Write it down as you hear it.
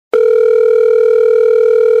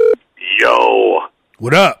Yo.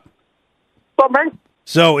 What up? What's up, man?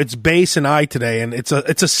 So it's Bass and I today, and it's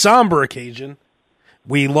a somber occasion.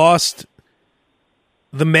 We lost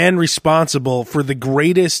the man responsible for the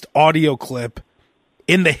greatest audio clip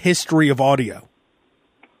in the history of audio.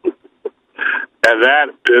 And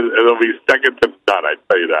it'll be second to none, I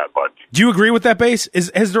tell you that much. Do you agree with that, Bass?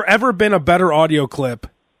 Has there ever been a better audio clip?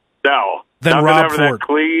 No. Than nothing Rob ever Ford. that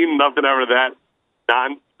clean, nothing ever that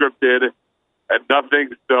non-scripted, and nothing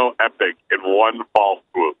so epic in one fall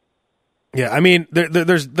swoop. Yeah, I mean,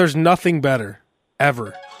 there's nothing better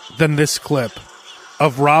ever than this clip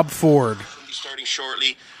of Rob Ford. Starting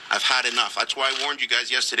shortly. I've had enough. That's why I warned you guys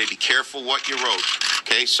yesterday. Be careful what you wrote.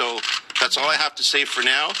 Okay, so that's all I have to say for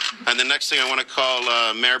now. And the next thing I want to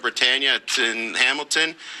call Mayor Britannia in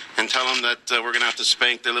Hamilton and tell them that we're going to have to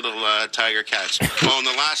spank the little tiger cats. Oh, and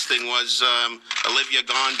the last thing was Olivia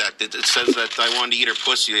Gondak. It says that I wanted to eat her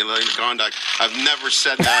pussy. Olivia Gondak. I've never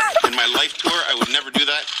said that in my life tour. I would never do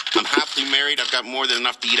that. I'm happily married. I've got more than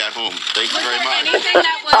enough to eat at home. Thank you very much.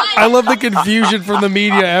 I love the confusion from the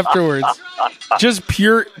media afterwards. Just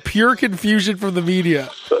pure confusion from the media.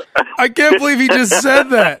 I can't believe he just said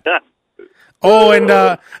that. Oh, and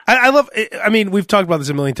I love. I mean, we've talked about this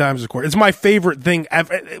a million times. Of course, it's my favorite thing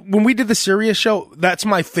ever. When we did the Sirius show, that's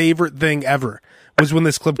my favorite thing ever. Was when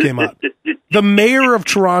this clip came up. The mayor of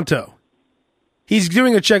Toronto. He's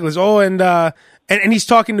doing a checklist. Oh, and he's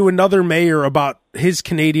talking to another mayor about his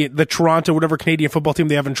the Toronto, whatever Canadian football team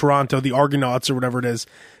they have in Toronto, the Argonauts or whatever it is.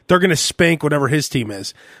 They're going to spank whatever his team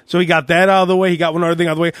is. So he got that out of the way. He got one other thing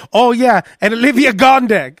out of the way. Oh, yeah. And Olivia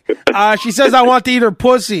Gondek. She says, I want to eat her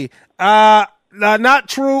pussy. Not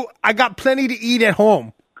true. I got plenty to eat at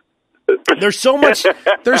home. There's so much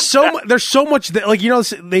there, like, you know,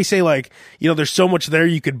 they say, like, you know, there's so much there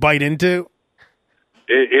you could bite into.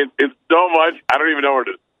 It's so much. I don't even know where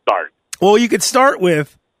to start. Well, you could start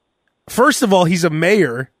with, first of all, he's a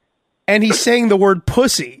mayor, and he's saying the word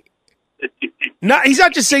pussy. He's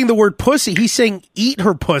not just saying the word pussy. He's saying eat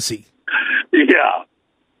her pussy. Yeah.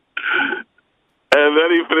 And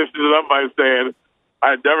then he finishes it up by saying,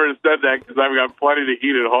 I never said that because I've got plenty to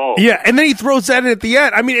eat at home. Yeah, and then he throws that in at the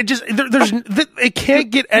end. I mean, it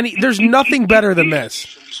can't get there's nothing better than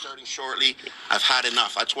this. Starting shortly. I've had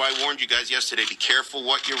enough. That's why I warned you guys yesterday. Be careful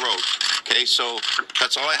what you wrote. Okay, so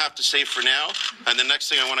that's all I have to say for now. And the next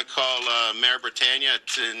thing I want to call Mayor Britannia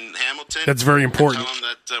in Hamilton. That's very important. Tell them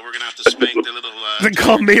that we're going to have to spank the little... They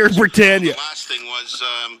call Mayor Britannia. The last thing was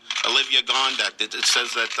Olivia Gondak. It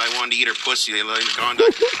says that I wanted to eat her pussy. Olivia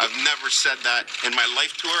Gondak. I've never said that in my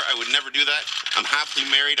life tour. I would never do that. I'm happily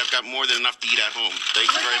married. I've got more than enough to eat at home. Thank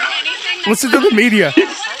you very much. Listen to the media.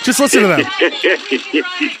 Just listen to them.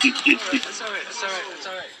 That's all right.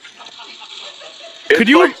 It's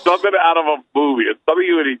like something out of a movie. It's something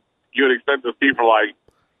you would expect to see from, like,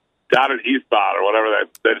 Down in Eastbound or whatever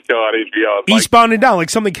that show on HBO. It's Eastbound and Down,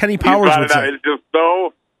 like something Kenny Powers would say. It's just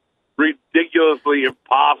so ridiculously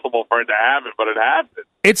impossible for it to happen, but it happens.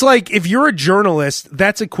 It's like, if you're a journalist,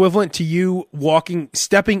 that's equivalent to you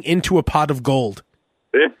stepping into a pot of gold.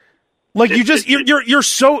 Like, you're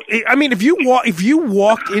so, I mean, if you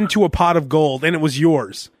walked into a pot of gold and it was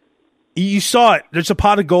yours, you saw it, there's a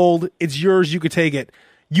pot of gold, it's yours, you could take it,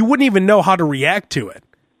 you wouldn't even know how to react to it.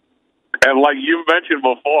 And like you mentioned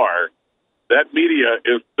before, that media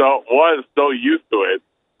was so used to it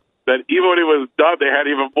that even when it was done, they had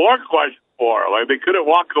even more questions for it. Like, they couldn't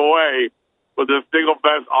walk away with the single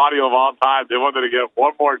best audio of all time. They wanted to get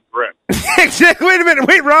one more grip. Wait a minute.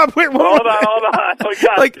 Wait, Rob. Wait, hold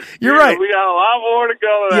on. You're right. We got a lot more to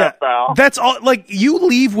go to that, pal. That's all. Like, you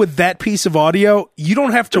leave with that piece of audio, you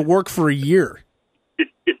don't have to work for a year.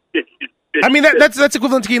 I mean, that's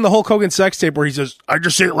equivalent to getting the Hulk Hogan sex tape where he says, I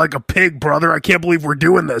just ate like a pig, brother. I can't believe we're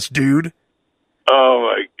doing this, dude.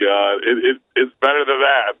 Oh, my God. It's better than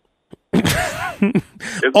that.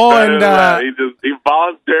 He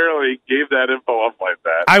voluntarily gave that info up like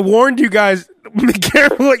that. I warned you guys, be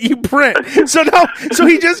careful what you print. So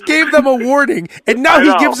he just gave them a warning, and now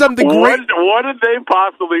he gives them the great. What did they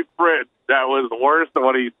possibly print that was worse than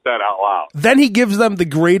what he said out loud? Then he gives them the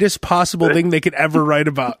greatest possible thing they could ever write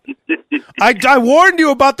about. I warned you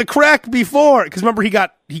about the crack before, because remember he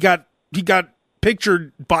got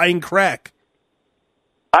pictured buying crack.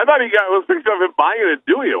 I thought was pictured of him buying it and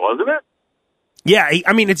doing it, wasn't it? Yeah,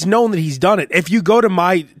 I mean, it's known that he's done it. If you go to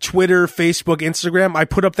my Twitter, Facebook, Instagram, I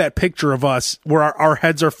put up that picture of us where our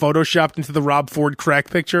heads are photoshopped into the Rob Ford crack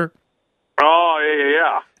picture. Oh,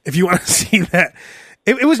 yeah. If you want to see that.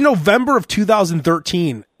 It was November of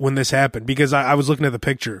 2013 when this happened, because I was looking at the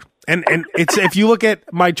picture. And it's if you look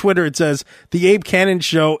at my Twitter, it says, the Abe Kanan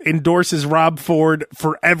Show endorses Rob Ford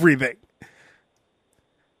for everything.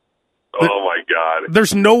 Oh my God!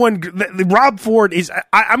 There's no one. Rob Ford is.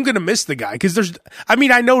 I'm going to miss the guy because there's. I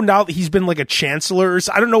mean, I know now that he's been like a chancellor.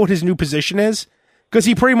 I don't know what his new position is because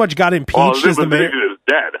he pretty much got impeached as the mayor. Is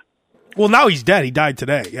dead. Well, now he's dead. He died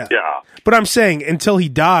today. Yeah. Yeah. But I'm saying until he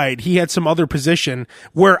died, he had some other position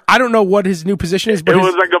where I don't know what his new position is. But it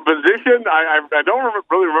was like a position. I don't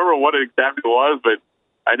really remember what it exactly was, but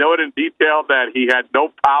I know it in detail that he had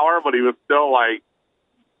no power, but he was still like.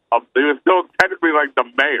 He was still technically like the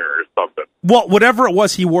mayor or something. Well, whatever it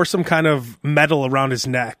was, he wore some kind of medal around his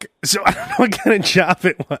neck. So I don't know what kind of job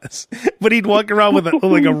it was. But he'd walk around with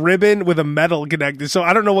like a ribbon with a medal connected. So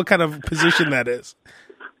I don't know what kind of position that is.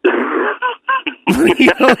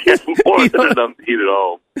 He'd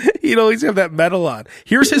always have that medal on.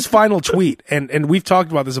 Here's his final tweet, and we've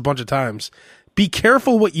talked about this a bunch of times. Be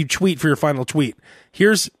careful what you tweet for your final tweet.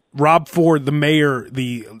 Here's Rob Ford, the mayor,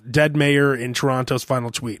 the dead mayor in Toronto's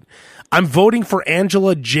final tweet. I'm voting for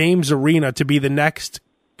Angela James Arena to be the next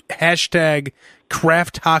hashtag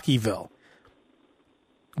Kraft Hockeyville.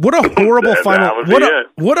 What a horrible final.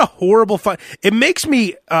 What a horrible final. It makes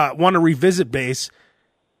me want to revisit base.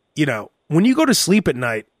 You know, when you go to sleep at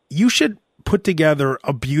night, you should put together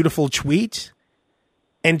a beautiful tweet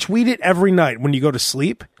and tweet it every night when you go to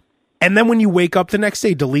sleep. And then when you wake up the next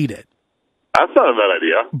day, delete it. That's not a bad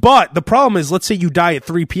idea. But the problem is, let's say you die at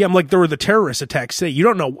 3 p.m. Like there were the terrorist attacks today. You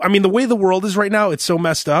don't know. I mean, the way the world is right now, it's so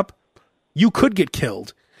messed up. You could get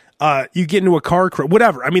killed. You get into a car crash,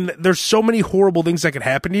 whatever. I mean, there's so many horrible things that could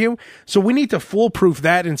happen to you. So we need to foolproof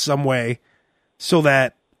that in some way so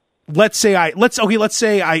that, let's say I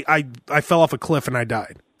fell off a cliff and I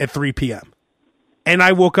died at 3 p.m. And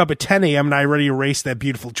I woke up at 10 a.m. and I already erased that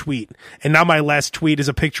beautiful tweet. And now my last tweet is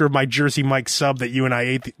a picture of my Jersey Mike sub that you and I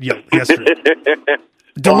ate yesterday.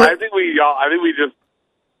 Well, I think we just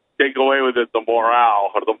take away with it the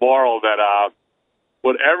moral that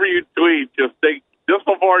whatever you tweet, just think just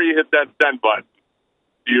before you hit that send button.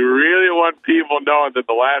 Do you really want people knowing that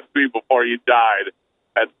the last tweet before you died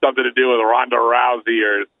had something to do with Ronda Rousey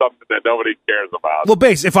or something that nobody cares about? Well,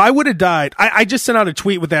 Base, if I would have died, I just sent out a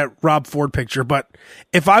tweet with that Rob Ford picture, but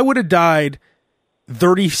if I would have died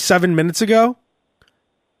 37 minutes ago,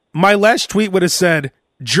 my last tweet would have said,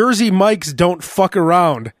 Jersey Mikes don't fuck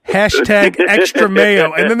around. Hashtag extra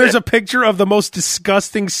mayo. And then there's a picture of the most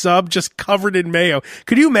disgusting sub just covered in mayo.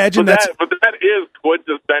 Could you imagine that? But that is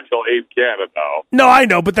quintessential Ape Cannon, though. No, I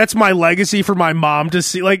know, but that's my legacy for my mom to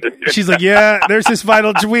see. Like, she's like, yeah, there's his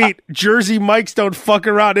final tweet. Jersey Mikes don't fuck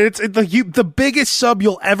around. It's the biggest sub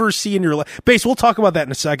you'll ever see in your life. Base, we'll talk about that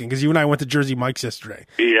in a second because you and I went to Jersey Mikes yesterday.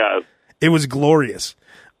 Yes. It was glorious.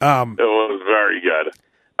 It was very good.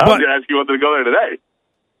 I was going to ask you wanted to go there today.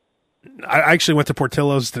 I actually went to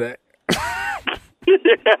Portillo's today.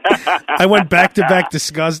 I went back to back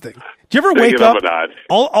disgusting. Do you ever wake up?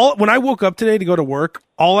 All when I woke up today to go to work,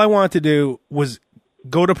 all I wanted to do was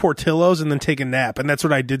go to Portillo's and then take a nap, and that's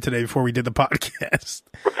what I did today before we did the podcast.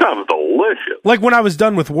 That sounds delicious. Like when I was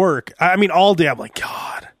done with work, I mean, all day I'm like,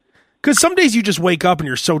 God, because some days you just wake up and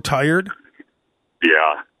you're so tired.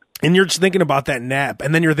 Yeah, and you're just thinking about that nap,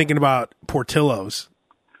 and then you're thinking about Portillo's.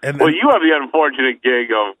 And well, you have the unfortunate gig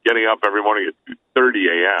of getting up every morning at 2:30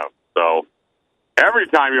 a.m. So every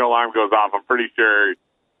time your alarm goes off, I'm pretty sure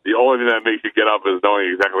the only thing that makes you get up is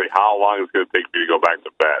knowing exactly how long it's going to take you to go back to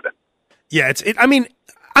bed. Yeah, I mean,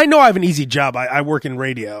 I know I have an easy job. I work in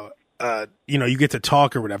radio. You get to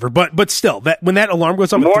talk or whatever. But still, that when that alarm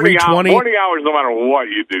goes off at 3:20, morning hours, no matter what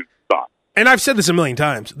you do, suck. And I've said this a million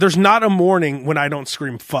times. There's not a morning when I don't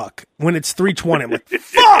scream fuck. When it's 3:20, I'm like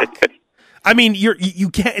fuck. I mean, you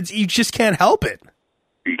can't. You just can't help it.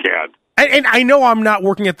 You can't. And I know I'm not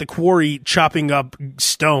working at the quarry chopping up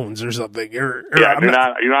stones or something. Or yeah, you're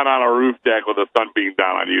not on a roof deck with the sun being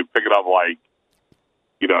down on you. Pick it up like,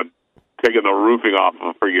 taking the roofing off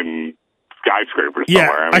of a freaking skyscraper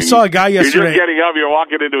somewhere. Yeah, I saw a guy yesterday. You're just getting up. You're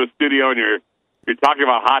walking into a studio and you're talking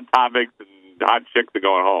about hot topics and hot chicks and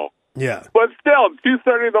going home. Yeah, but still,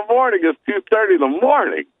 2:30 in the morning is 2:30 in the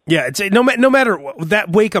morning. Yeah, it's no matter what,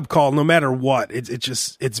 that wake up call. No matter what,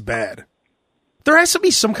 it's bad. There has to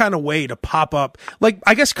be some kind of way to pop up. Like,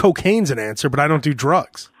 I guess cocaine's an answer, but I don't do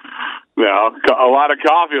drugs. Well, a lot of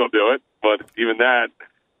coffee will do it, but even that.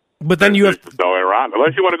 But then you have no way around.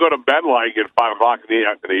 Unless you want to go to bed like at 5 o'clock in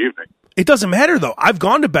the evening. It doesn't matter though. I've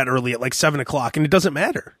gone to bed early at like 7 o'clock, and it doesn't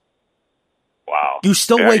matter. Wow. You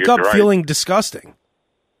still wake up feeling disgusting.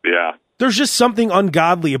 Yeah. There's just something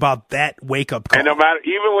ungodly about that wake up call. And no matter,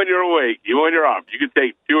 even when you're awake, even when you're up, you can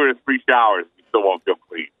take 2 or 3 showers, you still won't feel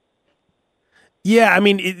clean. Yeah, I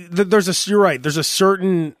mean, you're right. There's a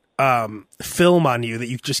certain film on you that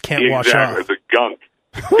you just can't wash off. It's a gunk.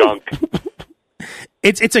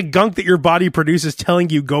 It's a gunk that your body produces telling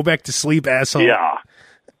you go back to sleep, asshole. Yeah.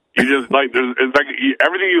 You just like it's like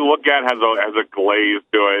everything you look at has a glaze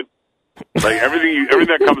to it. Like everything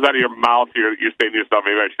that comes out of your mouth, you're saying to yourself,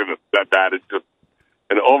 maybe I shouldn't have said that. It's just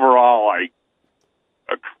an overall like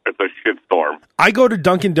it's a shitstorm. I go to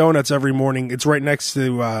Dunkin' Donuts every morning. It's right next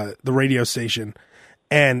to the radio station,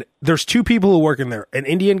 and there's two people who work in there: an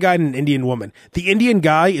Indian guy and an Indian woman. The Indian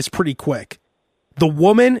guy is pretty quick. The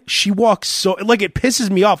woman, she walks so like it pisses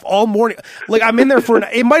me off all morning. Like I'm in there for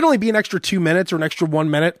it might only be an extra 2 minutes or an extra 1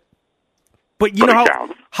 minute. But you know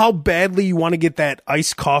how badly you want to get that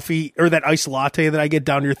iced coffee or that iced latte that I get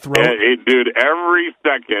down your throat? Hey, dude, every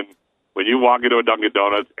second when you walk into a Dunkin'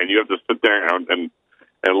 Donuts and you have to sit there and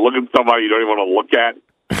look at somebody you don't even want to look at,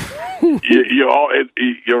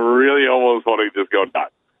 you really almost want to just go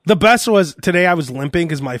nuts. The best was today I was limping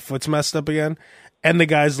because my foot's messed up again. And the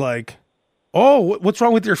guy's like, oh, what's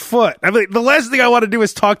wrong with your foot? I mean, the last thing I want to do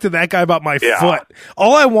is talk to that guy about my foot.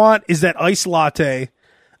 All I want is that iced latte.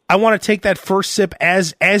 I want to take that first sip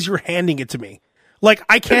as you're handing it to me. Like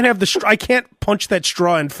I can't have I can't punch that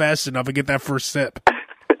straw in fast enough and get that first sip.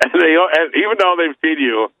 and even though they've seen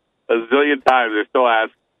you a zillion times, they still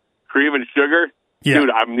ask cream and sugar. Yeah. Dude,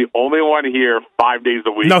 I'm the only one here 5 days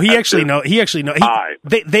a week. No, he actually knows.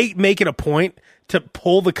 They make it a point to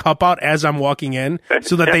pull the cup out as I'm walking in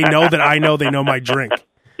so that they know that I know they know my drink.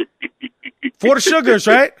 4 sugars,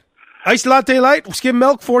 right? Iced latte light, skim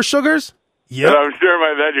milk, 4 sugars. Yeah, I'm sure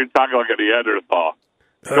by then you're talking like a Neanderthal.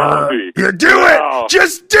 You do it!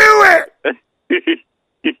 Just do it!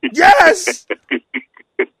 Yes!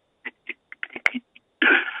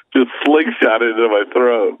 Just slingshot it into my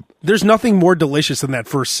throat. There's nothing more delicious than that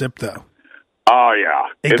first sip, though. Oh, yeah.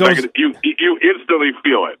 It's like you instantly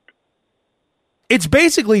feel it. It's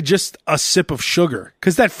basically just a sip of sugar.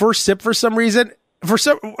 Because that first sip, for some reason...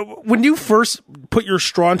 when you first put your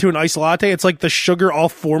straw into an iced latte, it's like the sugar all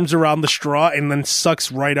forms around the straw and then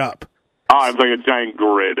sucks right up. Oh, it's like a giant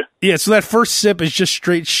grid. Yeah, so that first sip is just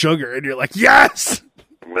straight sugar, and you're like, yes!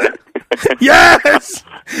 Yes!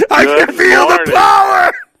 I can feel the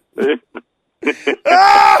power!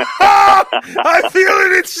 I feel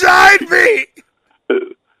it inside me!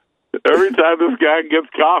 Every time this guy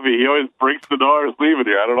gets coffee, he always breaks the doors leaving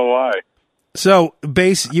here. I don't know why. So,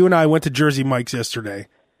 Base, you and I went to Jersey Mike's yesterday.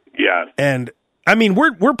 Yeah. And, I mean,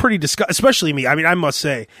 we're pretty disgusted, especially me. I mean, I must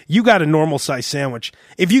say, you got a normal size sandwich.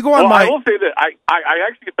 If you go on I will say that I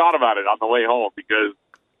actually thought about it on the way home because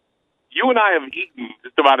you and I have eaten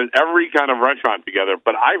just about at every kind of restaurant together,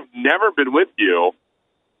 but I've never been with you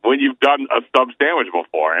when you've done a sub sandwich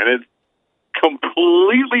before. And it's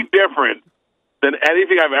completely different than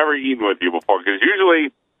anything I've ever eaten with you before. Because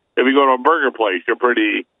usually, if you go to a burger place, you're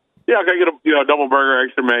pretty... Yeah, can I get a double burger,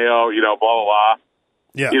 extra mayo, blah, blah, blah.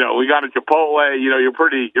 Yeah. We got a Chipotle, you're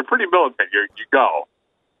pretty militant. You go.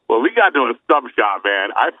 Well, we got to a sub shop,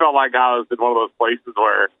 man. I felt like I was in one of those places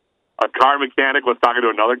where a car mechanic was talking to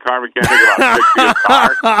another car mechanic about fixing his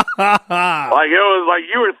car. Like, it was like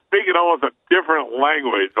you were speaking almost a different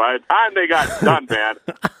language. By the time they got done, man,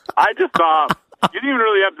 I just saw, you didn't even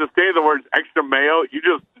really have to say the words extra mayo. You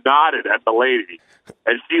just nodded at the lady.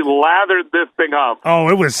 And she lathered this thing up. Oh,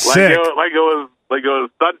 it was sick. Like it was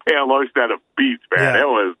suntan lotion at a beach, man. Yeah. It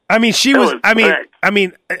was. I mean, I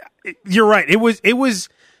mean, you're right. It was.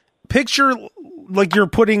 Picture like you're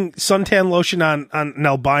putting suntan lotion on an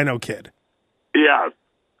albino kid. Yeah.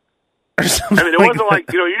 I mean, it wasn't like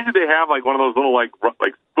usually they have like one of those little like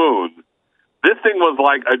spoons. This thing was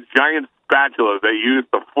like a giant spatula they used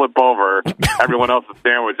to flip over everyone else's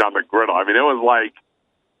sandwich on the griddle. I mean, it was like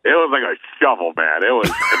a shovel, man. It was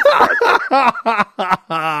impressive.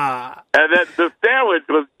 And then the sandwich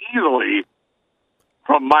was easily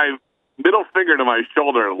from my middle finger to my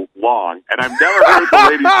shoulder long, and I've never heard the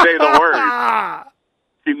lady say the word.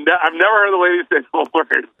 I've never heard the lady say the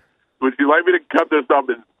word. Would you like me to cut this up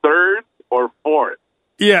in thirds or fourths?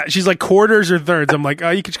 Yeah, she's like quarters or thirds. I'm like,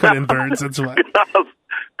 oh, you can cut it in thirds. That's fine.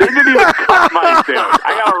 They didn't even cut my sandwich.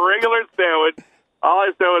 I got a regular sandwich. All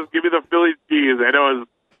I said was, give me the Philly cheese, and it was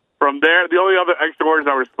from there. The only other extra words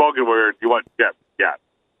that were spoken were, "You want chips?" Yeah.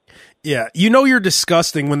 Yeah, you're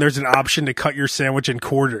disgusting when there's an option to cut your sandwich in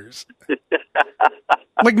quarters.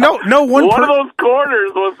 Like no one. One of those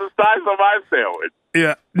quarters was the size of my sandwich.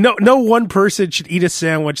 Yeah, no one person should eat a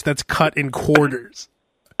sandwich that's cut in quarters.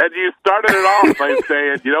 And you started it off by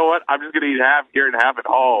saying, "You know what? I'm just going to eat half here and half at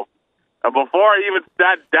home." And before I even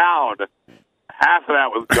sat down, half of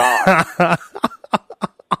that was gone.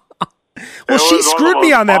 Well, she screwed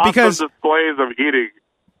me on that because displays of eating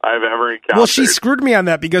I've ever encountered. Well, she screwed me on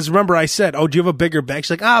that because remember I said, "Oh, do you have a bigger bag?"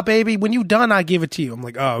 She's like, "Ah, baby, when you're done, I give it to you." I'm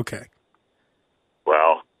like, "Oh, okay." Well,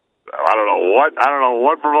 don't know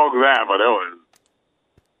what provoked that, but it was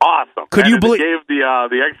awesome. Could you believe? Gave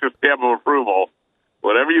the extra stamp of approval.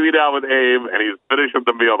 Whenever you eat out with Abe and he's finishing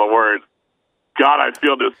the meal, the words, "God, I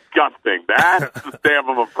feel disgusting." That's the stamp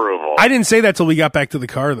of approval. I didn't say that till we got back to the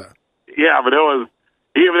car, though. Yeah, but it was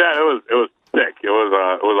thick. It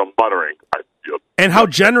was a muttering. And how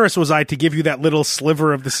generous was I to give you that little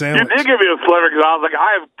sliver of the sandwich? You did give me a sliver because I was like,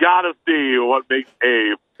 I have got to see what makes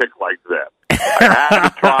Abe pick like this. I had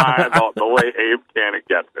to try the way Abe Kanan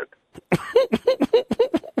gets it.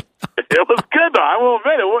 It was good, though. I will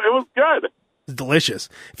admit it was good. It's delicious.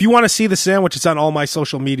 If you want to see the sandwich, it's on all my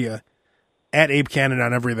social media at Abe Kanan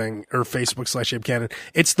on everything, or Facebook/Abe Kanan.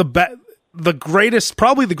 It's the greatest,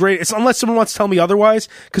 probably the greatest, unless someone wants to tell me otherwise.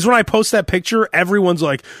 Because when I post that picture, everyone's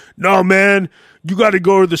like, "No, man, you got to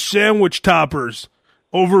go to the sandwich toppers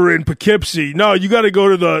over in Poughkeepsie. No, you got to go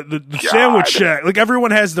to the sandwich shack." Like,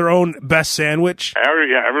 everyone has their own best sandwich.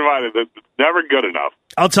 Everybody. It's never good enough.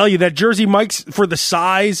 I'll tell you that Jersey Mike's, for the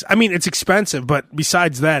size, I mean, it's expensive, but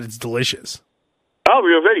besides that, it's delicious. I was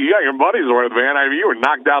going to say, you got your money's worth, man. I mean, you were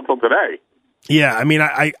knocked out till today. Yeah, I mean,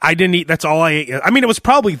 I didn't eat. That's all I ate. I mean, it was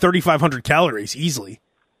probably 3,500 calories easily.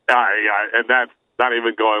 And that's not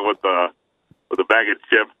even going with the bag of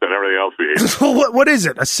chips and everything else we ate. So what is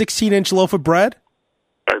it? A 16-inch loaf of bread?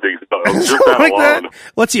 I think so. Just that like alone. that?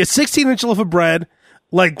 Let's see, a 16-inch loaf of bread,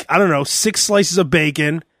 like, I don't know, 6 slices of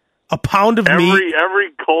bacon, a pound of meat.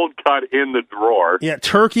 Every cold cut in the drawer. Yeah,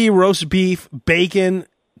 turkey, roast beef, bacon,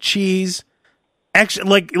 cheese.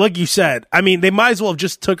 Actually, like you said, I mean, they might as well have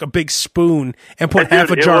just took a big spoon and put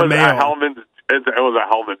half a jar of mayo. It was a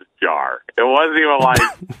Hellman's jar. It wasn't even like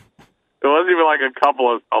a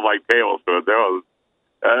couple of like tablespoons. That was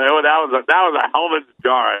a Hellman's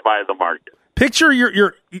jar I buy at the market. Picture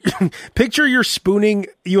picture you're spooning.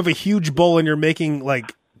 You have a huge bowl and you're making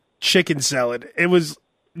like chicken salad. It was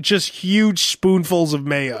just huge spoonfuls of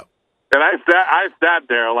mayo. And I sat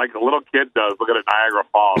there like a little kid does looking at Niagara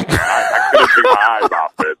Falls. I couldn't take my eyes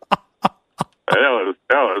off it. And it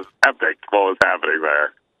was epic what was happening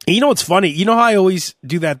there. You know what's funny? You know how I always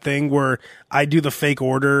do that thing where I do the fake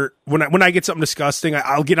order when I get something disgusting.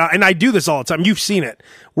 I'll get on, and I do this all the time. You've seen it,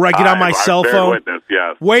 where I get on my cell phone. Witness,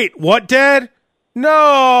 yes. Wait, what, Dad?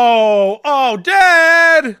 No. Oh,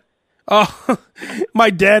 Dad. Oh, my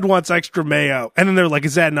dad wants extra mayo. And then they're like,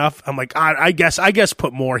 "Is that enough?" I'm like, I guess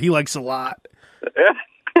put more. He likes a lot.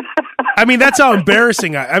 I mean, that's how embarrassed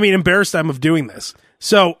I am of doing this.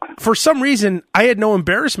 So for some reason, I had no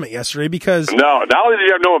embarrassment yesterday because no, not only did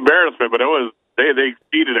you have no embarrassment, but it was they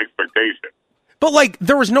exceeded expectation. But like,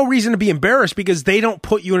 there was no reason to be embarrassed because they don't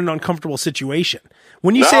put you in an uncomfortable situation.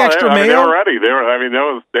 When you say extra mayo, they were ready. They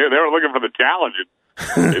were looking for the challenge.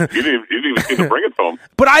 You didn't even need to bring it to them.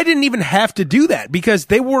 But I didn't even have to do that because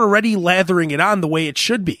they were already lathering it on the way it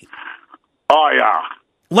should be. Oh yeah,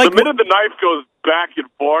 like the minute the knife goes back and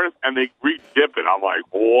forth and they re-dip it, I'm like,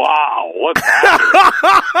 wow, what's happening?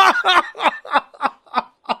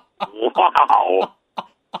 Wow,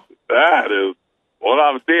 that is what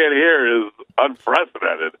I'm seeing here is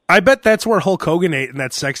unprecedented. I bet that's where Hulk Hogan ate in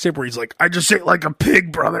that sex tape where he's like, "I just ate like a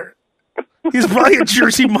pig, brother." He's probably at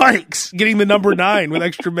Jersey Mike's getting the number 9 with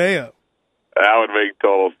extra mayo. That would make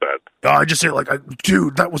total sense. Oh, I just say like,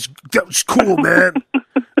 "Dude, that was cool, man.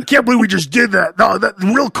 I can't believe we just did that. No, that's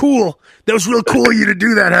real cool. That was real cool of you to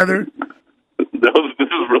do that, Heather. This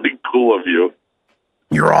is really cool of you.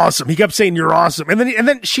 You're awesome." He kept saying, "You're awesome," and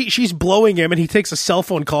then she's blowing him, and he takes a cell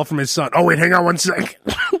phone call from his son. "Oh wait, hang on one second."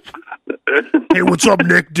 "Hey, what's up,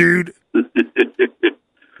 Nick, dude?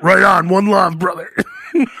 Right on, one love, brother."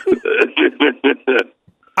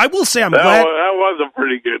 I will say I'm glad. That was a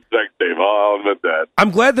pretty good sex tape. I'll admit that. I'm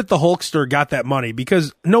glad that the Hulkster got that money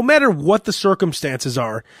because no matter what the circumstances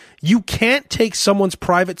are, you can't take someone's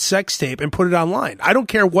private sex tape and put it online. I don't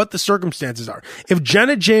care what the circumstances are. If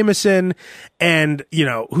Jenna Jameson and,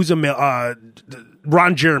 who's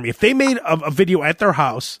Ron Jeremy, if they made a video at their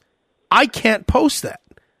house, I can't post that.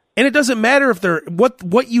 And it doesn't matter if they're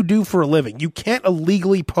what you do for a living. You can't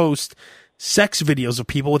illegally post sex videos of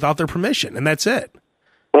people without their permission, and that's it.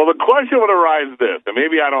 Well, the question would arise this, and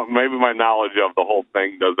maybe my knowledge of the whole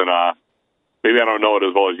thing doesn't, maybe I don't know it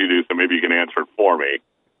as well as you do, so maybe you can answer it for me.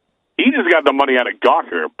 He just got the money out of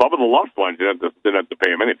Gawker. Bubba the Love Sponge didn't have to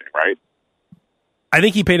pay him anything, right? I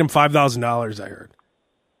think he paid him $5,000, I heard.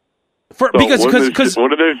 Wouldn't this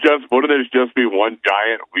just be one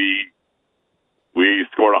giant, we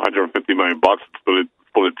scored $150 million, split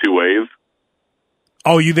it 2 ways?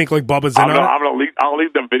 Oh, you think like Bubba's in on it? I'll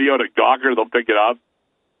leave the video to Gawker. They'll pick it up.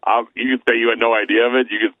 You can say you had no idea of it.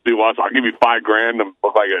 You can see once. I'll give you $5,000 and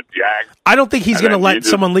look like a jag. I don't think he's going to let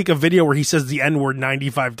someone leak a video where he says the N-word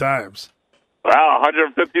 95 times. Well,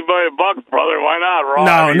 150 million bucks, brother. Why not,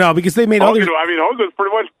 Ron? No, because they made Hogan, other. Hogan's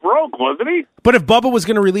pretty much broke, wasn't he? But if Bubba was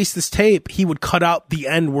going to release this tape, he would cut out the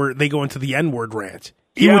end where they go into the N-word rant.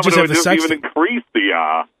 He would just have the sex. Even increase the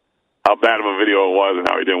how bad of a video it was and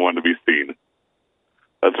how he didn't want to be seen.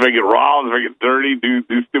 Let's make it raw. Let's make it dirty. Do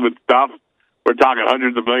stupid stuff. We're talking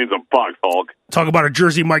hundreds of millions of bucks, Hulk. Talk about a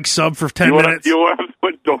Jersey Mike sub for 10 minutes. You want to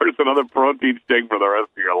endorse another protein shake for the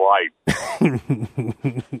rest of your life.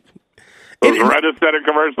 Those Reddit Center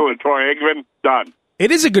commercial with Troy Aikman, done. It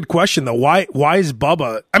is a good question, though. Why is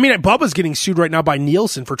Bubba... I mean, Bubba's getting sued right now by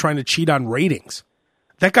Nielsen for trying to cheat on ratings.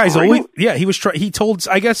 That guy's always... Yeah, he told...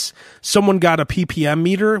 I guess someone got a PPM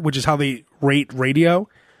meter, which is how they rate radio.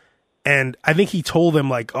 And I think he told them,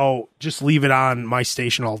 like, oh, just leave it on my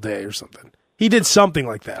station all day or something. He did something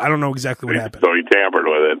like that. I don't know exactly what happened. So he tampered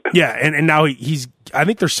with it. Yeah, and now he's... I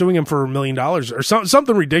think they're suing him for $1 million or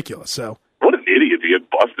something ridiculous, so... What an idiot to get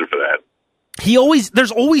busted for that.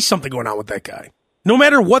 There's always something going on with that guy. No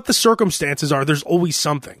matter what the circumstances are, there's always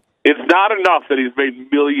something. It's not enough that he's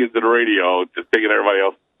made millions in radio just taking everybody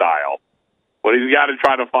else's style. But he's got to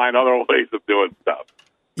try to find other ways of doing stuff.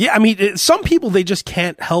 Yeah, I mean, some people, they just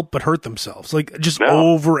can't help but hurt themselves. Like, just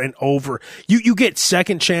over and over. You get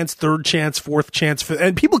second chance, third chance, fourth chance,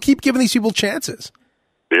 and people keep giving these people chances.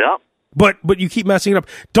 Yeah. But you keep messing it up.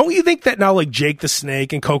 Don't you think that now, like, Jake the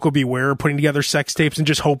Snake and Coco Beware are putting together sex tapes and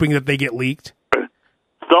just hoping that they get leaked?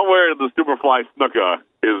 Somewhere the Superfly Snuka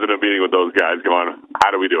is in a meeting with those guys going,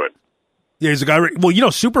 how do we do it? Yeah, he's a guy. Well,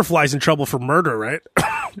 Superfly's in trouble for murder, right?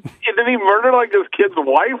 Did he murder, like, his kid's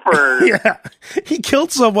wife? Or? Yeah, he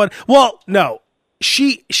killed someone. Well, no.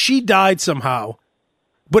 She died somehow,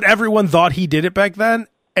 but everyone thought he did it back then.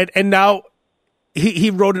 And now he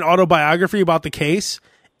wrote an autobiography about the case.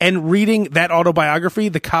 And reading that autobiography,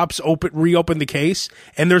 the cops reopened the case,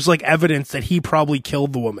 and there's, like, evidence that he probably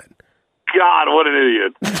killed the woman. God, what an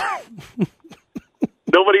idiot.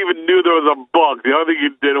 Nobody even knew there was a book. The only thing you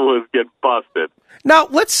did was get busted. Now,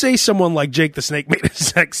 let's say someone like Jake the Snake made a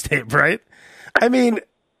sex tape, right? I mean,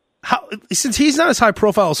 since he's not as high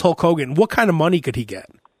profile as Hulk Hogan, what kind of money could he get?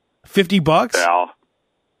 $50? Yeah.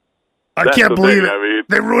 I can't believe it. I mean,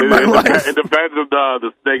 they ruined my life. It depends if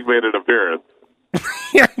the snake made an appearance.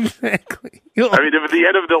 Yeah, exactly. I mean, if at the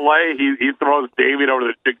end of the delay he throws David over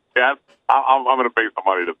the chick's chest, I'm going to pay some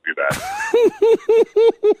money to see that.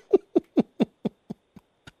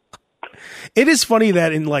 It is funny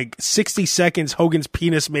that in like 60 seconds, Hogan's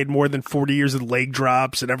penis made more than 40 years of leg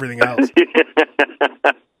drops and everything else.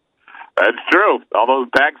 That's true. All those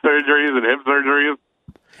back surgeries and hip surgeries.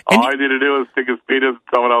 All I need to do is stick his penis in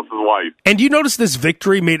someone else's wife. And do you notice this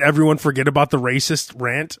victory made everyone forget about the racist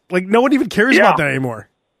rant? Like, no one even cares about that anymore.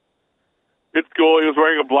 It's cool. He was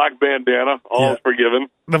wearing a black bandana. All is forgiven.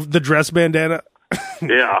 The dress bandana?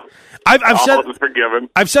 Yeah. All is forgiven.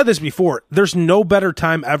 I've said this before. There's no better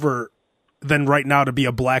time ever than right now to be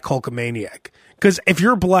a black Hulkamaniac. Because if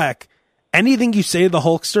you're black, anything you say to the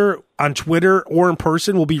Hulkster on Twitter or in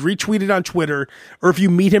person will be retweeted on Twitter. Or if you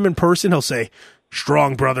meet him in person, he'll say,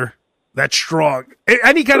 "Strong, brother. That's strong."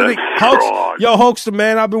 Any kind of thing. Hulkster,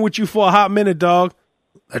 man, I've been with you for a hot minute, dog.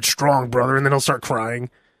 That's strong, brother. And then he'll start crying.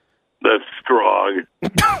 That's strong.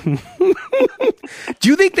 Do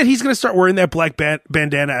you think that he's going to start wearing that black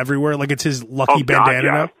bandana everywhere? Like it's his lucky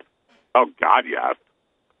bandana now? Oh, God, yes.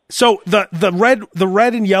 So the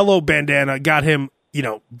red and yellow bandana got him,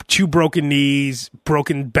 2 broken knees,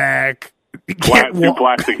 broken back. Can't walk. 2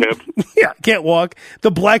 plastic hips. Yeah, can't walk.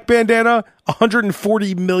 The black bandana,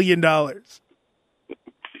 $140 million. Jeez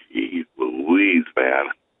Louise, man.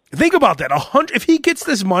 Think about that. If he gets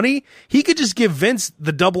this money, he could just give Vince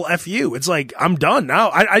the double FU. It's like, I'm done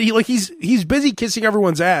now. He's busy kissing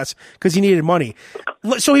everyone's ass because he needed money.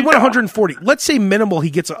 So he won 140. Let's say minimal, he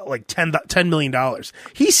gets like $10 million.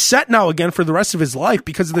 He's set now again for the rest of his life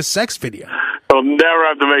because of this sex video. He'll never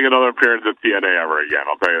have to make another appearance at TNA ever again.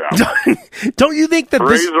 I'll tell you that. Don't you think that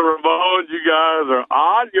Razor Ramon, you guys are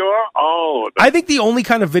on your own. I think the only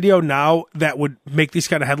kind of video now that would make these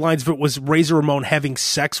kind of headlines if it was Razor Ramon having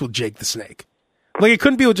sex with Jake the Snake. Like, it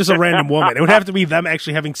couldn't be with just a random woman. It would have to be them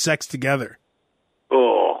actually having sex together.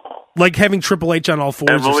 Oh. Like having Triple H on all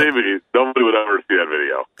fours. And believe me, nobody would ever see that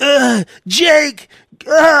video. Jake!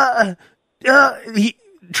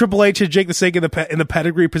 Triple H has Jake the Snake in the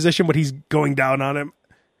pedigree position, but he's going down on him.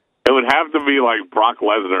 It would have to be like Brock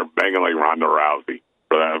Lesnar banging like Ronda Rousey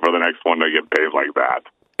for the next one to get paid like that.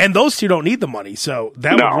 And those two don't need the money, so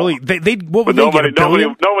that would really what would nobody get, $1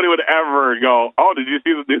 billion? Nobody would ever go, "Oh, did you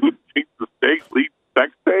see the new Jake the Snake leaked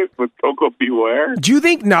sex tape with Coco Beware?" Do you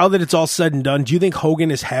think now that it's all said and done, do you think Hogan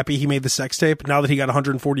is happy he made the sex tape now that he got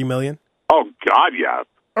 $140 million? Oh God, yes.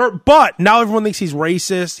 But now everyone thinks he's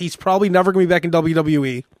racist. He's probably never going to be back in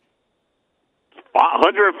WWE.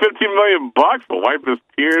 $115 million bucks to wipe his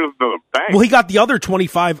tears to the bank. Well, he got the other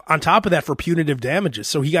 25 on top of that for punitive damages,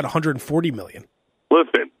 so he got 140 million.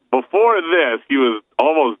 Listen, before this, he was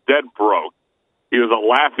almost dead broke. He was a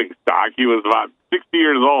laughing stock. He was about 60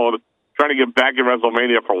 years old, trying to get back in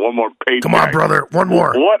WrestleMania for one more paycheck. Come on, brother, one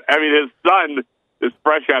more. What? I mean, his son is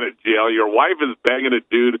fresh out of jail. Your wife is banging a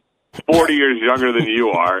dude 40 years younger than you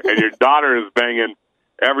are, and your daughter is banging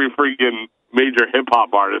every freaking major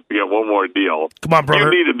hip-hop artist to get one more deal. Come on, brother.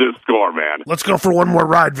 You needed this score, man. Let's go for one more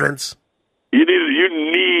ride, Vince. You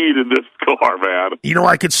needed this score, man. You know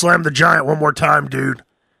I could slam the Giant one more time, dude.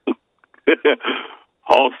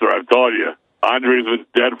 Holster, I've told you. Andre's been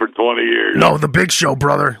dead for 20 years. No, the Big Show,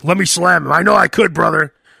 brother. Let me slam him. I know I could,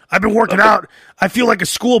 brother. I've been working out. I feel like a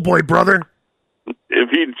schoolboy, brother. If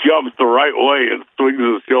he jumps the right way and swings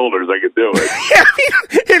his shoulders, I could do it.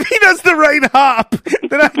 If he does the right hop,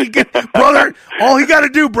 then I can get, brother. All he got to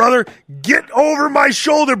do, brother, get over my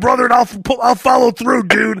shoulder, brother, and I'll follow through,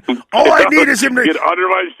 dude. All I need is him to get under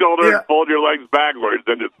my shoulder and fold your legs backwards,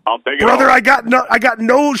 and I'll take it. Brother, over. I got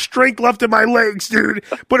no strength left in my legs, dude.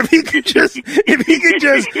 But if he could just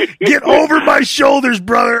get over my shoulders,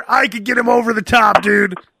 brother, I could get him over the top,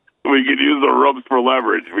 dude. We could use the ropes for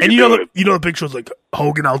leverage. And you know the Big Show's like,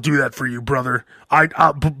 Hogan, I'll do that for you, brother.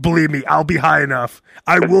 Believe me, I'll be high enough.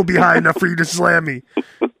 I will be high enough for you to slam me.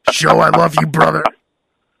 Show I love you, brother.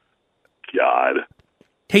 God.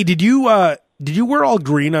 Hey, did you wear all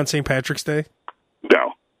green on St. Patrick's Day?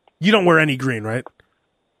 No. You don't wear any green, right?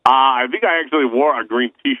 I think I actually wore a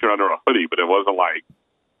green T-shirt under a hoodie, but it wasn't like,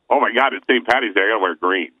 oh my God, it's St. Patty's Day, I gotta wear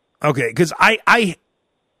green. Okay, because I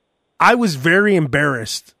was very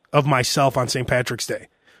embarrassed of myself on St. Patrick's Day.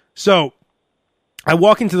 So I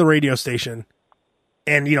walk into the radio station,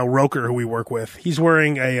 and Roker, who we work with, he's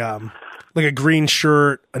wearing a green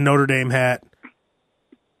shirt, a Notre Dame hat,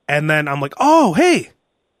 and then I'm like, oh, hey,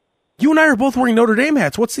 you and I are both wearing Notre Dame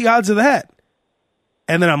hats. What's the odds of that?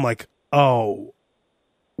 And then I'm like, oh,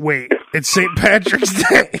 wait, it's St. Patrick's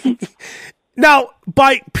Day. Now,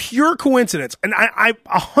 by pure coincidence, and I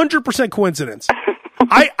 100% coincidence,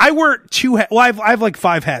 I wear two hats. Well, I have like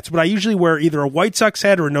 5 hats, but I usually wear either a White Sox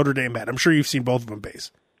hat or a Notre Dame hat. I'm sure you've seen both of them,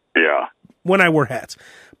 Baze. Yeah. When I wear hats.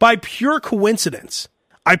 By pure coincidence,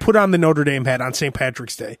 I put on the Notre Dame hat on St.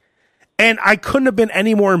 Patrick's Day. And I couldn't have been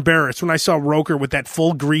any more embarrassed when I saw Roker with that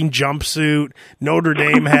full green jumpsuit, Notre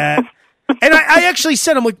Dame hat. And I actually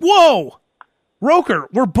said, I'm like, whoa, Roker,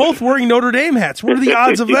 we're both wearing Notre Dame hats. What are the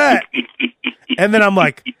odds of that? And then I'm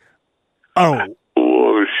like, oh,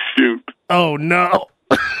 shoot. Oh, no.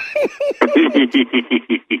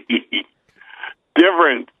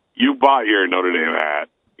 Different. You bought your Notre Dame hat.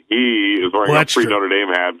 He is wearing a free Notre Dame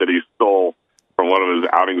hat that he stole from one of his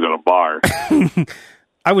outings at a bar.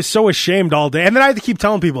 I was so ashamed all day. And then I had to keep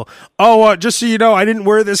telling people, oh, just so you know, I didn't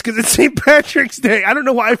wear this because it's St. Patrick's Day. I don't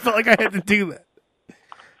know why I felt like I had to do that.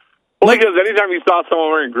 Well, because anytime you saw someone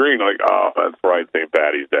wearing green, like, oh, that's right, St.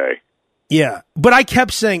 Patty's Day. Yeah, but I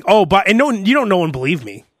kept saying, and no one believed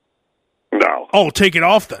me. No. Oh, take it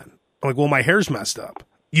off then. I'm like, well, my hair's messed up.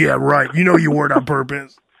 Yeah, right. You wore it on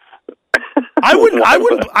purpose.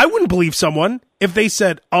 I wouldn't believe someone if they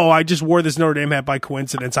said, "Oh, I just wore this Notre Dame hat by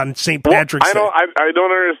coincidence on St. Patrick's Day." I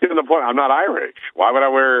don't understand the point. I'm not Irish. Why would I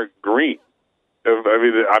wear green? If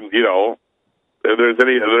there's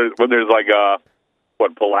like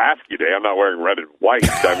Pulaski Day, I'm not wearing red and white.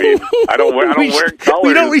 I mean, I don't wear colors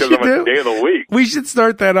because I'm a day of the week. We should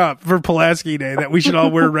start that up for Pulaski Day, that we should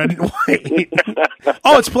all wear red and white.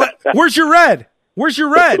 Oh, where's your red? Where's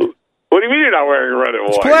your red? What do you mean you're not wearing red and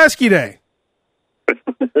white? It's Pulaski Day.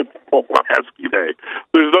 It's Pulaski Day.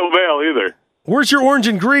 There's no veil either. Where's your orange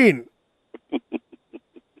and green?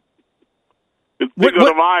 It's Cinco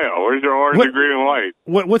de Mayo. Where's your orange and green and white?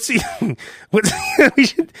 What's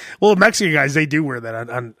well, Mexican guys, they do wear that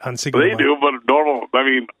on Cinco de Mayo. They do, but people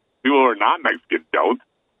who are not Mexican don't.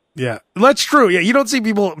 Yeah, that's true. Yeah, you don't see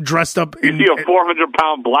people dressed up. You see a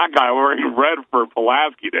 400-pound black guy wearing red for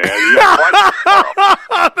Pulaski Day.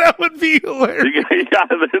 That would be hilarious.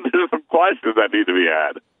 There's some questions that need to be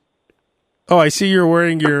had. Oh, I see you're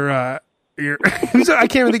wearing your. I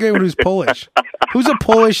can't even think of anyone who's Polish. Who's a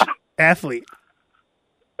Polish athlete?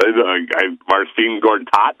 Marcin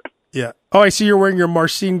Gortat. Yeah. Oh, I see you're wearing your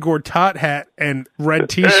Marcin Gortat hat and red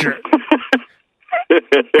T-shirt.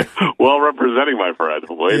 Well, representing, my friend.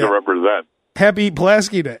 Way to represent. Happy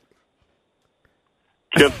Pulaski Day.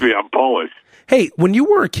 Kiss me, I'm Polish. Hey, when you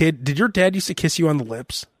were a kid, did your dad used to kiss you on the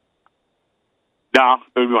lips? No,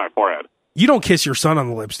 it was my forehead. You don't kiss your son on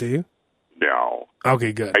the lips, do you? No.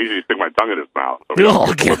 Okay, good. I usually stick my tongue in his mouth. So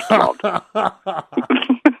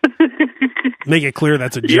Make it clear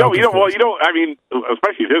that's a joke. You know, I mean,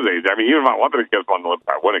 especially at his age. I mean, even if I wanted to kiss him on the lips,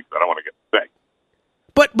 I wouldn't because I don't want to get sick.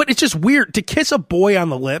 But it's just weird to kiss a boy on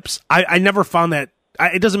the lips. I never found that.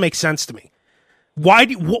 It doesn't make sense to me. Why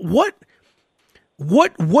do what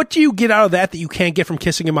do you get out of that you can't get from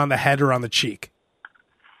kissing him on the head or on the cheek?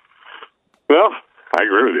 Well, I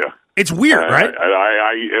agree with you. It's weird, right?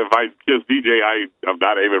 If I kiss DJ, I'm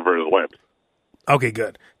not aiming for his lips. Okay,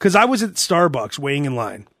 good. Because I was at Starbucks waiting in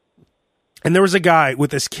line, and there was a guy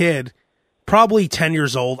with this kid, probably 10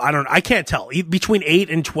 years old. I can't tell. Between 8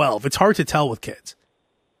 and 12. It's hard to tell with kids.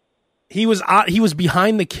 He was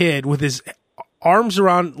behind the kid with his arms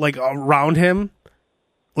around him,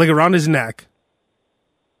 like around his neck.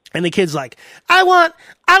 And the kid's like, I want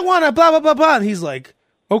a blah, blah, blah, blah. And he's like,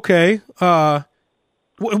 okay,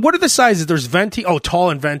 what are the sizes? There's venti. Oh, tall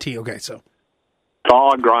and venti. Okay, so.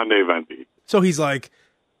 Tall and grande venti. So he's like,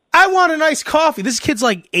 I want an iced coffee. This kid's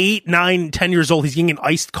like 8, 9, 10 years old. He's getting an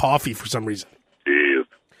iced coffee for some reason. Jeez.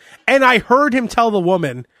 And I heard him tell the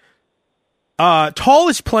woman, tall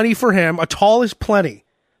is plenty for him. A tall is plenty.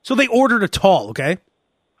 So they ordered a tall, okay?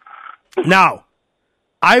 Now,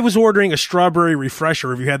 I was ordering a strawberry refresher.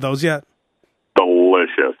 Have you had those yet?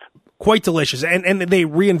 Delicious. Quite delicious. And they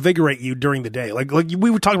reinvigorate you during the day. Like we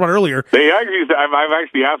were talking about earlier. I've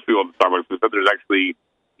actually asked people at Starbucks that there's actually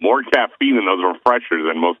more caffeine in those refreshers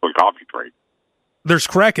than most of the coffee drinks. There's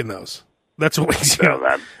crack in those. That's what makes you know.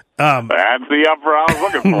 That's the upper I was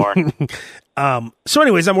looking for. So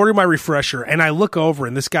anyways, I'm ordering my refresher, and I look over,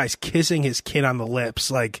 and this guy's kissing his kid on the lips,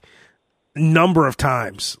 like, number of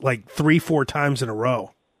times, like 3-4 times in a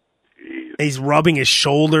row. Jeez. He's rubbing his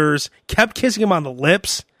shoulders, kept kissing him on the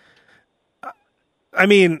lips. I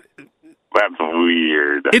mean... That's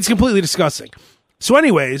weird. It's completely disgusting. So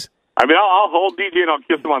anyways... I mean, I'll hold DJ and I'll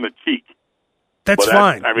kiss him on the cheek. That's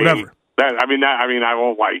fine. Whatever. I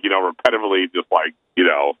won't repetitively just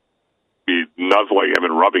be nuzzling him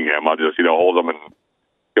and rubbing him. I'll just hold him and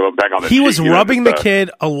give him back on the cheek. He was rubbing the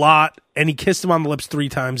kid a lot, and he kissed him on the lips 3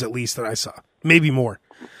 times at least that I saw, maybe more.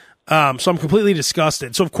 So I'm completely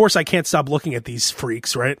disgusted. So of course I can't stop looking at these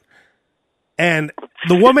freaks, right? And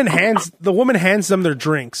the woman hands them their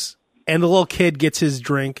drinks, and the little kid gets his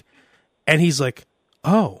drink, and he's like,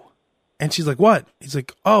 "Oh." And she's like, "What?" He's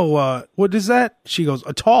like, "Oh, what is that?" She goes,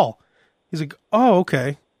 "A tall." He's like, "Oh,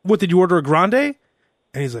 okay. What, did you order a grande?" And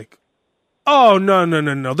he's like, "Oh, no.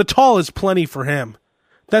 The tall is plenty for him.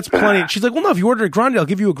 That's plenty." She's like, "Well, no, if you order a grande, I'll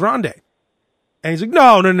give you a grande." And he's like,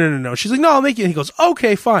 No. She's like, "No, I'll make you." And he goes,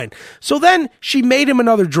 "Okay, fine." So then she made him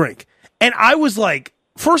another drink. And I was like,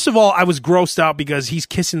 first of all, I was grossed out because he's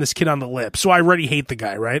kissing this kid on the lips. So I already hate the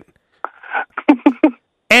guy, right?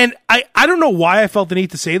 And I don't know why I felt the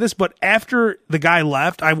need to say this, but after the guy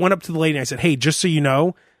left, I went up to the lady and I said, "Hey, just so you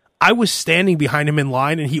know, I was standing behind him in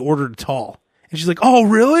line and he ordered a tall." And she's like, "Oh,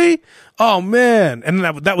 really? Oh, man." And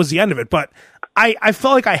then that was the end of it. But I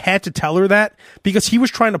felt like I had to tell her that because he was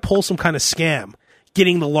trying to pull some kind of scam,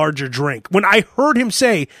 getting the larger drink. When I heard him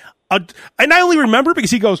say, and I only remember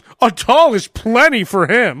because he goes, "A tall is plenty for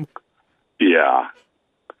him." Yeah.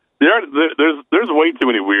 There's way too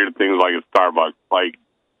many weird things like at Starbucks. Like,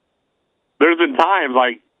 there's been times,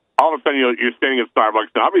 like, all of a sudden you're standing at Starbucks,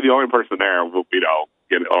 and I'll be the only person there,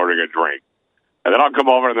 ordering a drink. And then I'll come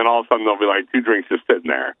over, and then all of a sudden there'll be, like, 2 drinks just sitting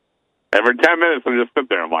there. And for 10 minutes, I'm just sitting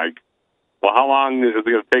there. I'm like, well, how long is it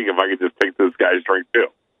going to take if I could just take this guy's drink, too?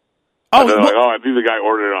 And they're like, I think the guy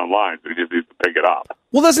ordered it online, so he just needs to pick it up.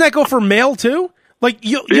 Well, doesn't that go for mail, too? Like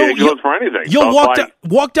it goes for anything. You'll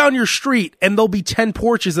walk down your street, and there'll be 10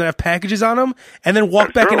 porches that have packages on them, and then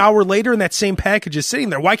walk back an hour later, and that same package is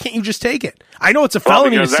sitting there. Why can't you just take it? I know it's a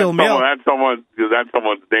felony to steal mail. That's someone's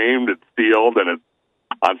name, it's sealed, and it's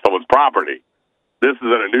on someone's property. This is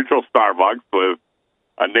at a neutral Starbucks with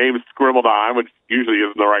a name scribbled on, which usually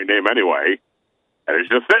isn't the right name anyway, and it's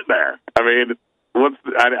just sitting there. I mean, and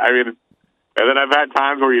then I've had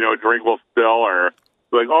times where a drink will spill or.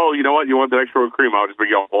 Like, oh, you know what? You want the extra whipped cream? I'll just bring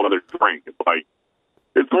you a whole other drink. It's like,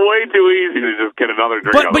 it's way too easy to just get another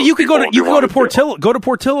drink. But you could go to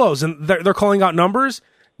Portillo's, and they're calling out numbers.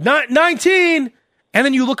 19, and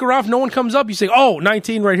then you look around, if no one comes up, you say, "Oh,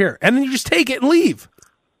 19 right here," and then you just take it and leave.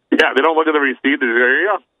 Yeah, they don't look at the receipt. They just go, "Here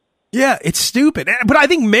you go." Yeah, it's stupid. But I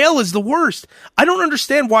think mail is the worst. I don't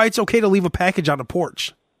understand why it's okay to leave a package on a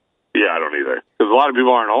porch. Yeah, I don't either. Because a lot of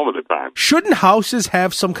people aren't home at the time. Shouldn't houses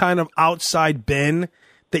have some kind of outside bin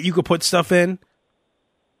that you could put stuff in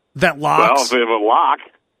that locks? Well, if they have a lock.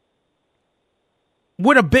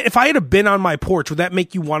 If I had a bin on my porch, would that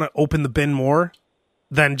make you want to open the bin more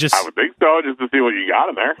than just... I would think so, just to see what you got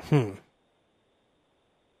in there.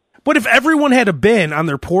 But if everyone had a bin on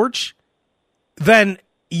their porch, then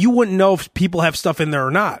you wouldn't know if people have stuff in there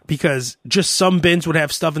or not, because just some bins would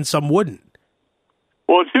have stuff and some wouldn't.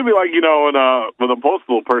 Well, it should be like, when the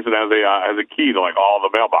postal person has a key to like all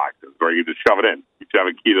the mailboxes, where you just shove it in. You should have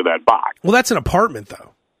a key to that box. Well, that's an apartment,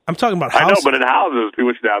 though. I'm talking about houses. I know, but in houses,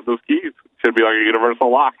 people should have those keys. It should be like a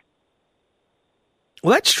universal lock.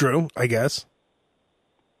 Well, that's true, I guess.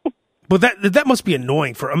 But that must be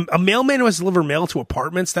annoying for a mailman who has to deliver mail to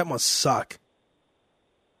apartments. That must suck.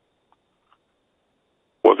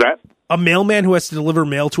 What's that? A mailman who has to deliver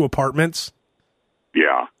mail to apartments?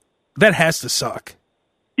 Yeah. That has to suck.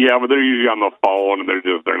 Yeah, but they're usually on the phone, and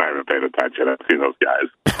they're not even paying attention. I've seen those guys.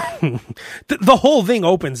 The whole thing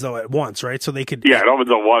opens, though, at once, right? So they could... Yeah, it opens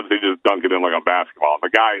at once. They just dunk it in like a basketball.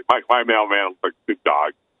 And the guy, my mailman, looks like a big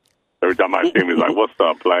dog. Every time I see him, he's like, "What's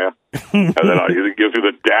up, player?" And then he gives you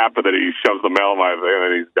the dap, and then he shoves the mail in my thing, and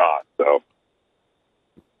then he's gone. So,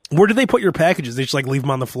 where do they put your packages? They just like leave them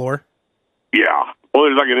on the floor? Yeah. Well,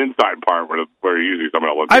 there's like an inside part where usually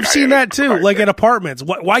someone will. I've seen that too, like at apartments.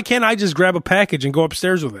 Why can't I just grab a package and go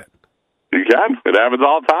upstairs with it? You can. It happens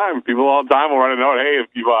all the time. People all the time will write a note, "Hey, if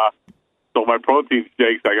you stole my protein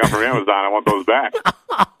shakes I got from Amazon, I want those back."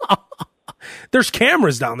 There's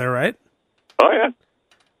cameras down there, right? Oh yeah.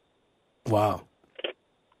 Wow.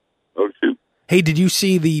 Oh shoot. Hey, did you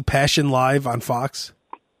see the Passion Live on Fox?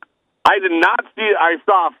 I did not see it. I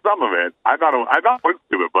saw some of it. I thought it was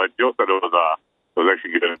stupid, but Jill said it was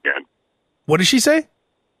actually good again. What did she say?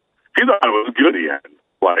 She thought it was good again.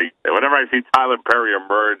 Like, whenever I see Tyler Perry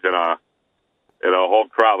emerge in a whole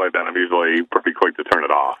crowd like that, I'm usually pretty quick to turn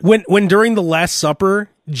it off. When during the Last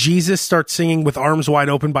Supper, Jesus starts singing "With Arms Wide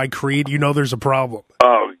Open" by Creed, you know there's a problem.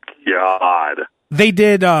 Oh God. They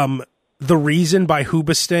did The Reason by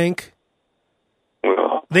Hoobastank.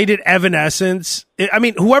 They did Evanescence. I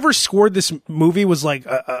mean, whoever scored this movie was like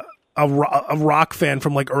a rock fan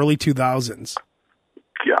from like early 2000s.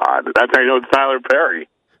 God, that's how you know it's Tyler Perry.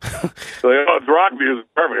 So it's rock music.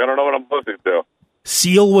 Perfect. I don't know what I'm listening to.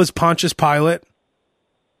 Seal was Pontius Pilate.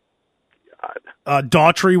 God.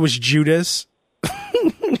 Daughtry was Judas. Yeah,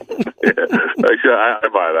 actually, I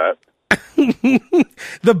buy that.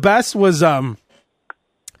 The best was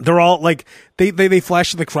they're all like they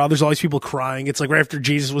flash to the crowd. There's all these people crying. It's like right after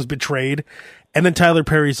Jesus was betrayed, and then Tyler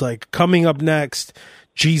Perry's like, "Coming up next,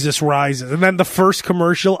 Jesus rises." And then the first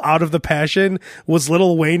commercial out of the Passion was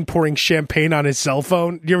Lil Wayne pouring champagne on his cell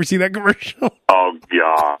phone. Do you ever see that commercial? Oh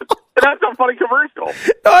God, that's a funny commercial.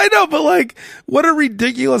 No, I know, but like, what a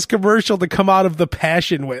ridiculous commercial to come out of the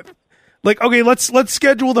Passion with. Like, okay, let's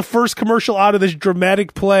schedule the first commercial out of this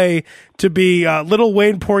dramatic play to be Lil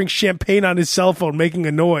Wayne pouring champagne on his cell phone, making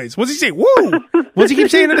a noise. What's he say? Woo! What's he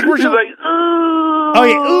keep saying in the commercial? He's like, ooh. Oh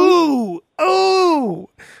yeah, ooh, ooh.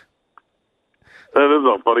 That is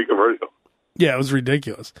a funny commercial. Yeah, it was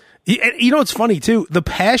ridiculous. You know what's funny too? The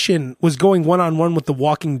Passion was going 1-on-1 with The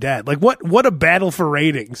Walking Dead. Like, what a battle for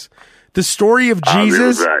ratings! The story of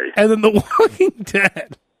Jesus and then The Walking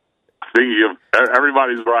Dead. Speaking of,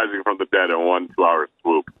 everybody's rising from the dead in 1 2-hour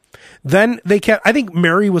swoop. Then they kept, I think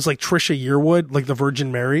Mary was like Trisha Yearwood, like the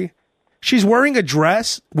Virgin Mary. She's wearing a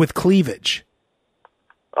dress with cleavage.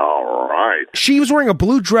 All right. She was wearing a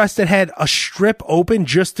blue dress that had a strip open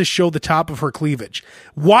just to show the top of her cleavage.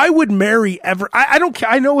 Why would Mary ever, I don't,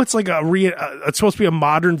 I know it's like it's supposed to be a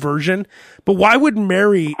modern version, but why would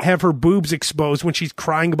Mary have her boobs exposed when she's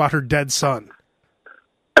crying about her dead son?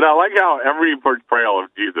 And I like how every portrayal of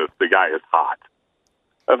Jesus, the guy is hot.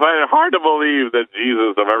 I find it hard to believe that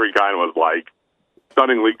Jesus of every kind was like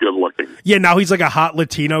stunningly good looking. Yeah, now he's like a hot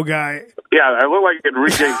Latino guy. Yeah, I look like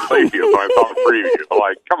Enrique Iglesias when I saw the preview.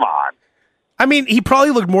 Like, come on. I mean, he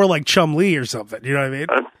probably looked more like Chum Lee or something. You know what I mean?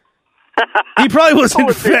 He probably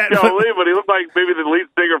wasn't fat. Chum Lee, but he looked like maybe the lead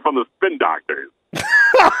singer from the Spin Doctors.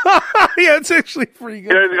 Yeah, it's actually pretty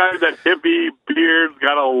good. Yeah, he's got that hippie beard,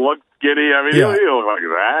 got to look skinny. I mean, Yeah. he don't look like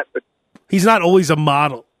that. He's not always a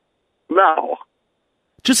model. No.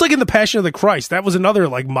 Just like in The Passion of the Christ, that was another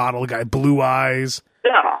like model guy, blue eyes.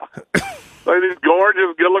 Yeah. Like these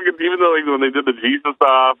gorgeous, good looking, even though like, when they did the Jesus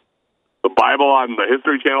the Bible on the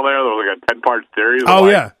History Channel there was like a 10-part series. Oh,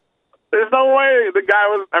 like, yeah. There's no way the guy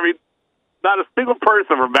was, I mean, not a single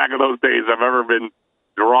person from back in those days have ever been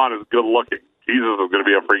drawn as good looking. Jesus was going to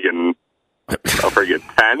be a freaking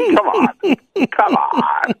 10? Come on. Come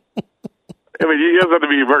on. I mean, he doesn't have to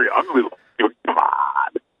be very ugly looking. Come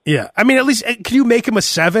on. Yeah. I mean, at least, could you make him a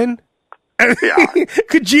 7? Yeah.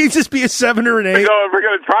 Could Jesus be a 7 or an 8? If we're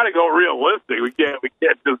going to try to go realistic, we can't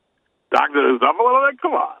just doctor this up a little bit.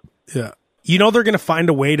 Come on. Yeah. You know they're going to find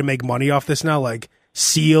a way to make money off this now? Like,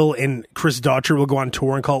 Seal and Chris Daughtry will go on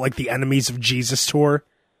tour and call it like the Enemies of Jesus tour.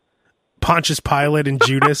 Pontius Pilate and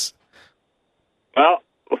Judas. Well,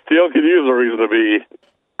 Seal could use a reason to be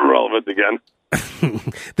relevant again.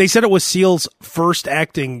 They said it was Seal's first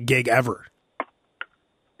acting gig ever.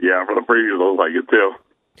 Yeah, for the previews, it looks like it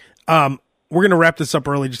too. We're gonna wrap this up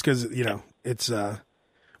early just because it's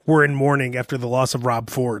we're in mourning after the loss of Rob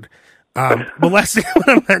Ford. But last thing I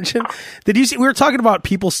want to mention, did you see? We were talking about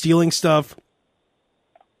people stealing stuff,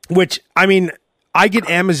 which I mean, I get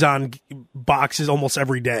Amazon boxes almost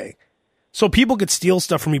every day. So people could steal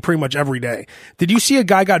stuff from me pretty much every day. Did you see a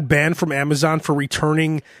guy got banned from Amazon for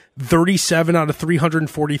returning 37 out of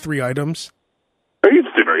 343 items? Are you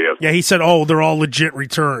serious? Yeah, he said, "Oh, they're all legit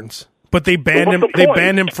returns," but they banned him. They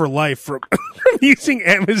banned him for life from using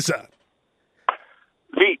Amazon.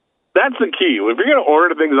 See, that's the key. If you're going to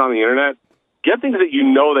order things on the internet, get things that you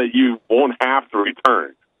know that you won't have to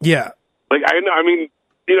return. Yeah, like I mean,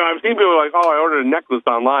 I've seen people like, "Oh, I ordered a necklace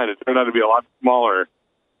online. It turned out to be a lot smaller."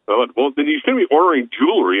 Well, then you shouldn't be ordering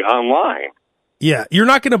jewelry online. Yeah, you're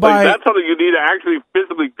not going to buy... that's something you need to actually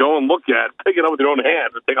physically go and look at, pick it up with your own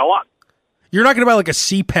hands, and take a look. You're not going to buy like a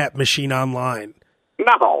CPAP machine online.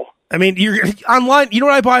 No. I mean, you're online. You know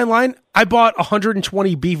what I buy online? I bought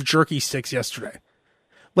 120 beef jerky sticks yesterday.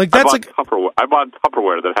 Like that's I bought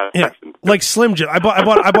Tupperware that has sections. Like Slim Jim. I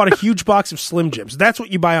bought a huge box of Slim Jims. That's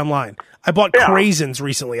what you buy online. I bought craisins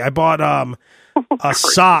recently. I bought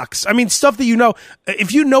socks. I mean, stuff that you know.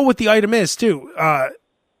 If you know what the item is, too.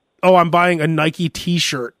 I'm buying a Nike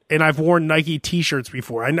T-shirt, and I've worn Nike T-shirts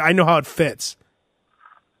before. I know how it fits.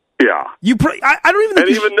 Yeah. I don't even think...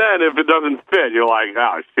 And even then, if it doesn't fit, you're like,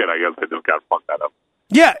 oh, shit, I guess I just got to fuck that up.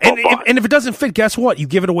 Yeah, and if it doesn't fit, guess what? You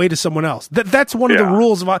give it away to someone else. That's one of the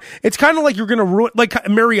rules of... It's kind of like you're going to ruin... Like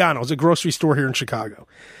Mariano's, a grocery store here in Chicago.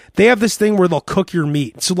 They have this thing where they'll cook your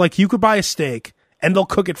meat. So, like, you could buy a steak, and they'll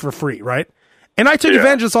cook it for free, right? And I took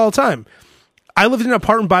advantage of this all the time. I lived in an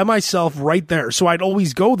apartment by myself right there. So I'd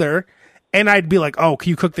always go there, and I'd be like, oh, can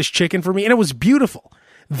you cook this chicken for me? And it was beautiful.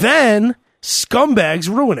 Then scumbags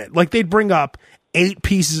ruin it. Like, they'd bring up 8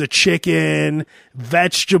 pieces of chicken,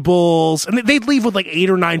 vegetables, and they'd leave with like 8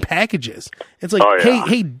 or 9 packages. It's like,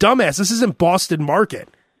 hey, dumbass, this isn't Boston Market.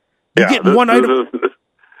 You get one item.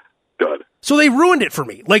 Good. So they ruined it for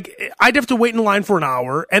me. Like, I'd have to wait in line for an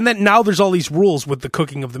hour, and then now there's all these rules with the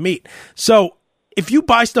cooking of the meat. So if you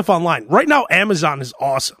buy stuff online, right now Amazon is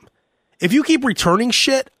awesome. If you keep returning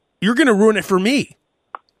shit, you're going to ruin it for me.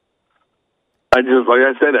 Like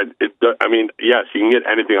I said, I mean, yes, you can get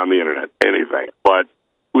anything on the internet, anything, but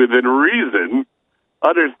within reason,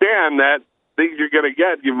 understand that things you're going to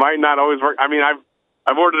get, you might not always work. I mean,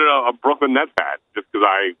 I've ordered a Brooklyn Nets hat just because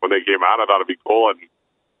when they came out, I thought it'd be cool, and it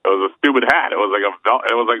was a stupid hat. It was like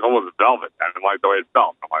almost velvet. I didn't like the way it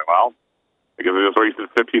felt. I'm like, well, I guess I just wasted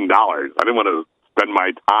 $15. I didn't want to spend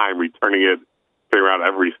my time returning it, figuring out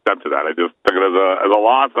every step to that. I just took it as a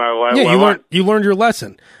loss. You learned your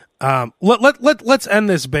lesson. Let's end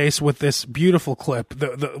this base with this beautiful clip.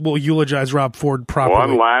 We'll eulogize Rob Ford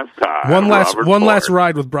properly. One last time. One last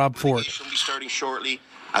ride with Rob Ford. She'll be starting shortly.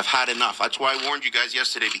 I've had enough. That's why I warned you guys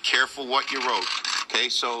yesterday. Be careful what you wrote. Okay,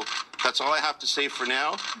 so that's all I have to say for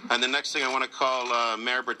now. And the next thing I want to call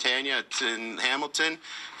Mayor Britannia in Hamilton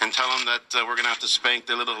and tell him that we're going to have to spank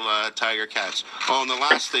the little tiger cats. Oh, and the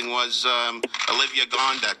last thing was Olivia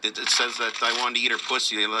Gondak. It says that I wanted to eat her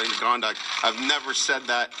pussy, Olivia Gondak. I've never said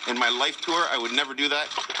that in my life tour. I would never do that.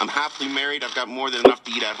 I'm happily married. I've got more than enough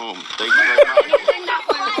to eat at home. Thank you very much.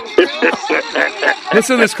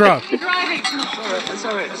 Listen to this crowd. It's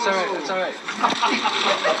all right.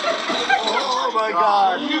 Oh, my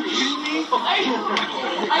God.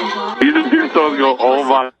 You just hear someone go, oh,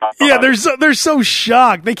 my God. Yeah, they're so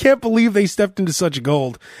shocked. They can't believe they stepped into such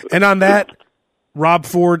gold. And on that, Rob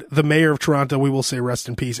Ford, the mayor of Toronto, we will say rest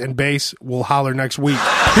in peace. And Base, we'll holler next week.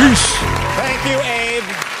 Peace. Thank you, Abe,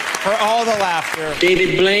 for all the laughter.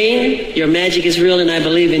 David Blaine, your magic is real and I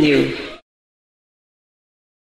believe in you.